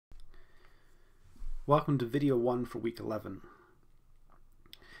Welcome to video 1 for week 11.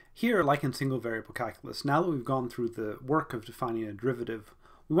 Here, like in single variable calculus, now that we've gone through the work of defining a derivative,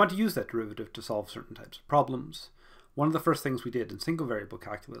 we want to use that derivative to solve certain types of problems. One of the first things we did in single variable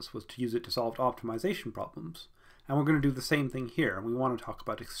calculus was to use it to solve optimization problems, and we're going to do the same thing here. We want to talk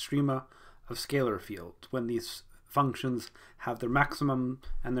about extrema of scalar fields, when these functions have their maximum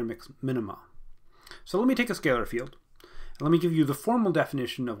and their minima. So let me take a scalar field. Let me give you the formal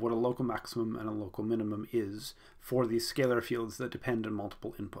definition of what a local maximum and a local minimum is for these scalar fields that depend on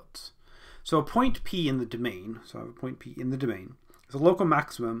multiple inputs. So a point P in the domain, so I have a point P in the domain, is a local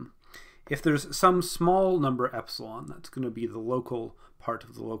maximum if there's some small number epsilon, that's going to be the local part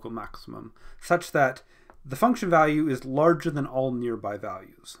of the local maximum, such that the function value is larger than all nearby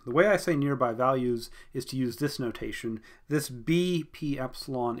values. The way I say nearby values is to use this notation. This B P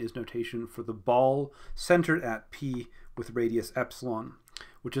epsilon is notation for the ball centered at P with radius epsilon,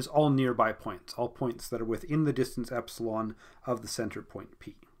 which is all nearby points, all points that are within the distance epsilon of the center point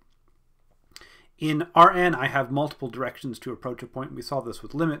P. In Rn, I have multiple directions to approach a point. We saw this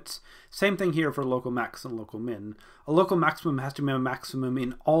with limits. Same thing here for local max and local min. A local maximum has to be a maximum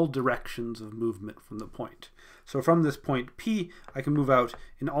in all directions of movement from the point. So from this point P, I can move out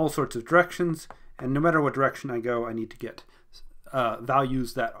in all sorts of directions, and no matter what direction I go, I need to get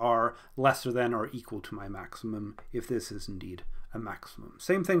values that are lesser than or equal to my maximum, if this is indeed a maximum.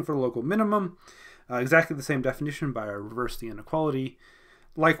 Same thing for local minimum, exactly the same definition, but I reverse the inequality.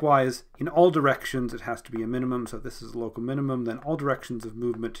 Likewise, in all directions it has to be a minimum, so if this is a local minimum, then all directions of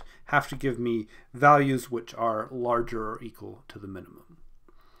movement have to give me values which are larger or equal to the minimum.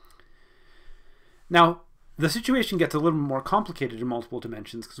 Now, the situation gets a little more complicated in multiple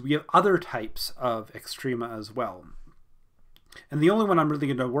dimensions because we have other types of extrema as well. And the only one I'm really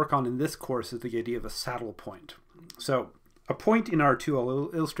going to work on in this course is the idea of a saddle point. So a point in R2,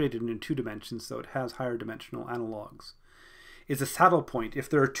 I'll illustrate it in 2 dimensions, so it has higher dimensional analogs, is a saddle point. If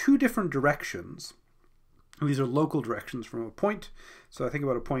there are 2 different directions, these are local directions from a point. So I think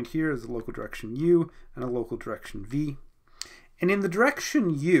about a point here as a local direction u and a local direction v. And in the direction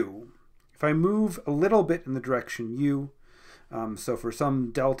u, if I move a little bit in the direction u, so for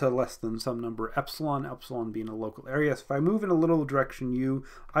some delta less than some number epsilon, epsilon being a local area, so if I move in a little direction u,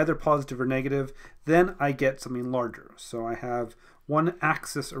 either positive or negative, then I get something larger. So I have one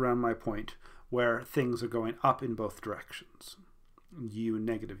axis around my point where things are going up in both directions, u and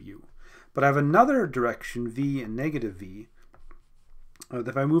negative u. But I have another direction, v and negative v, that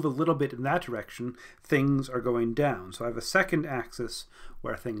if I move a little bit in that direction, things are going down. So I have a second axis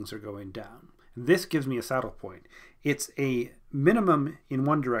where things are going down. And this gives me a saddle point. It's a minimum in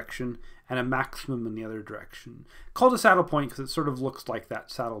one direction and a maximum in the other direction. Called a saddle point because it sort of looks like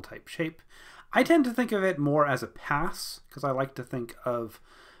that saddle type shape. I tend to think of it more as a pass because I like to think of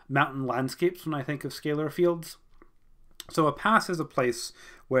mountain landscapes when I think of scalar fields. So a pass is a place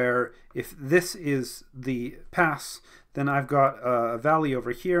where if this is the pass, then I've got a valley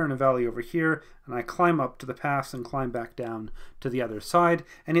over here and a valley over here, and I climb up to the pass and climb back down to the other side.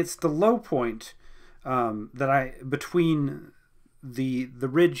 And it's the low point between the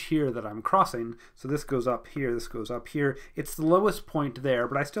ridge here that I'm crossing. So this goes up here, this goes up here. It's the lowest point there,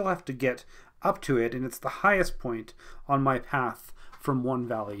 but I still have to get up to it, and it's the highest point on my path from one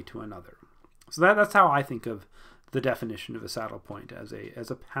valley to another. So that's how I think of the definition of a saddle point, as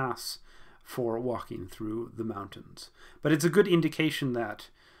a pass for walking through the mountains. But it's a good indication that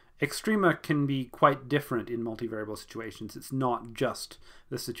extrema can be quite different in multivariable situations. It's not just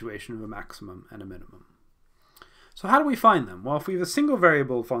the situation of a maximum and a minimum. So how do we find them? Well, if we have a single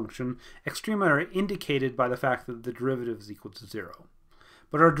variable function, extrema are indicated by the fact that the derivative is equal to 0.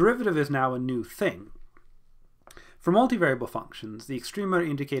 But our derivative is now a new thing. For multivariable functions, the extrema are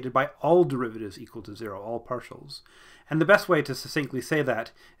indicated by all derivatives equal to 0, all partials. And the best way to succinctly say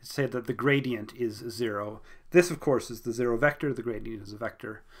that is to say that the gradient is 0. This, of course, is the 0 vector. The gradient is a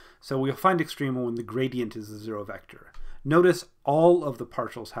vector. So we'll find extrema when the gradient is the 0 vector. Notice all of the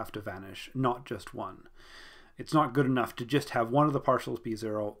partials have to vanish, not just one. It's not good enough to just have one of the partials be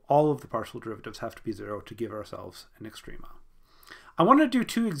 0. All of the partial derivatives have to be 0 to give ourselves an extrema. I want to do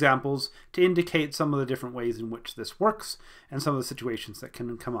 2 examples to indicate some of the different ways in which this works and some of the situations that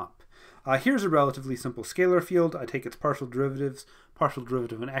can come up. Here's a relatively simple scalar field. I take its partial derivatives. Partial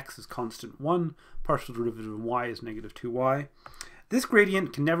derivative in x is constant 1. Partial derivative in y is negative 2y. This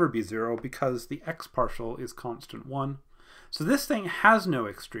gradient can never be 0 because the x partial is constant 1. So this thing has no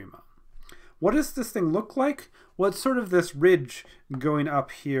extrema. What does this thing look like? Well, it's sort of this ridge going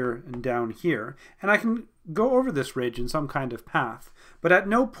up here and down here. And I can go over this ridge in some kind of path. But at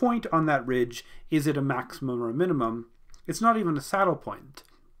no point on that ridge is it a maximum or a minimum. It's not even a saddle point.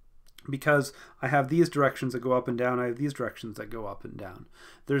 because I have these directions that go up and down, I have these directions that go up and down.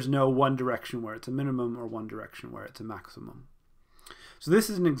 There's no one direction where it's a minimum or one direction where it's a maximum. So this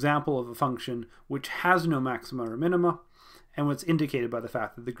is an example of a function which has no maxima or minima, and what's indicated by the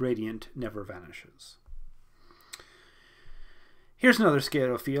fact that the gradient never vanishes. Here's another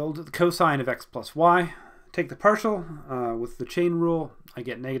scalar field, the cosine of x plus y. Take the partial with the chain rule. I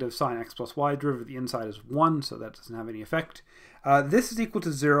get negative sine x plus y. Derivative of the inside is 1, so that doesn't have any effect. This is equal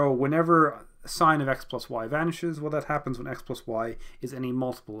to 0 whenever sine of x plus y vanishes. Well, that happens when x plus y is any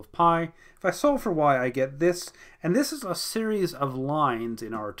multiple of pi. If I solve for y, I get this, and this is a series of lines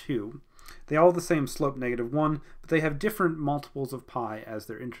in R2. They all have the same slope, -1, but they have different multiples of pi as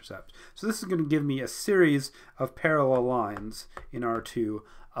their intercept. So this is going to give me a series of parallel lines in R2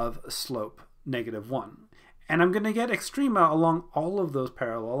 of slope -1. And I'm going to get extrema along all of those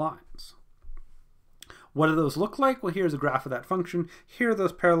parallel lines. What do those look like? Well, here's a graph of that function. Here are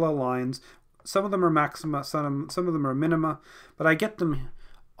those parallel lines. Some of them are maxima, some of them are minima, but I get them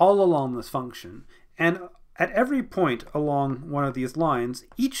all along this function. And at every point along one of these lines,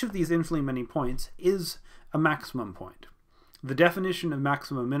 each of these infinitely many points is a maximum point. The definition of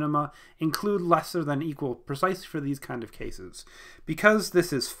maxima minima include lesser than equal precisely for these kind of cases. Because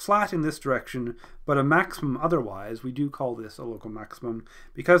this is flat in this direction, but a maximum otherwise, we do call this a local maximum.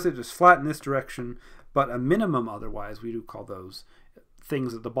 Because it is flat in this direction, but a minimum otherwise, we do call those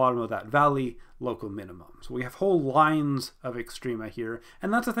things at the bottom of that valley local minimum. So we have whole lines of extrema here,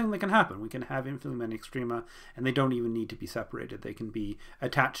 and that's a thing that can happen. We can have infinitely many extrema, and they don't even need to be separated. They can be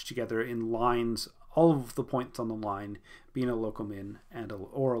attached together in lines, all of the points on the line being a local min and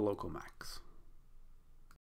or a local max.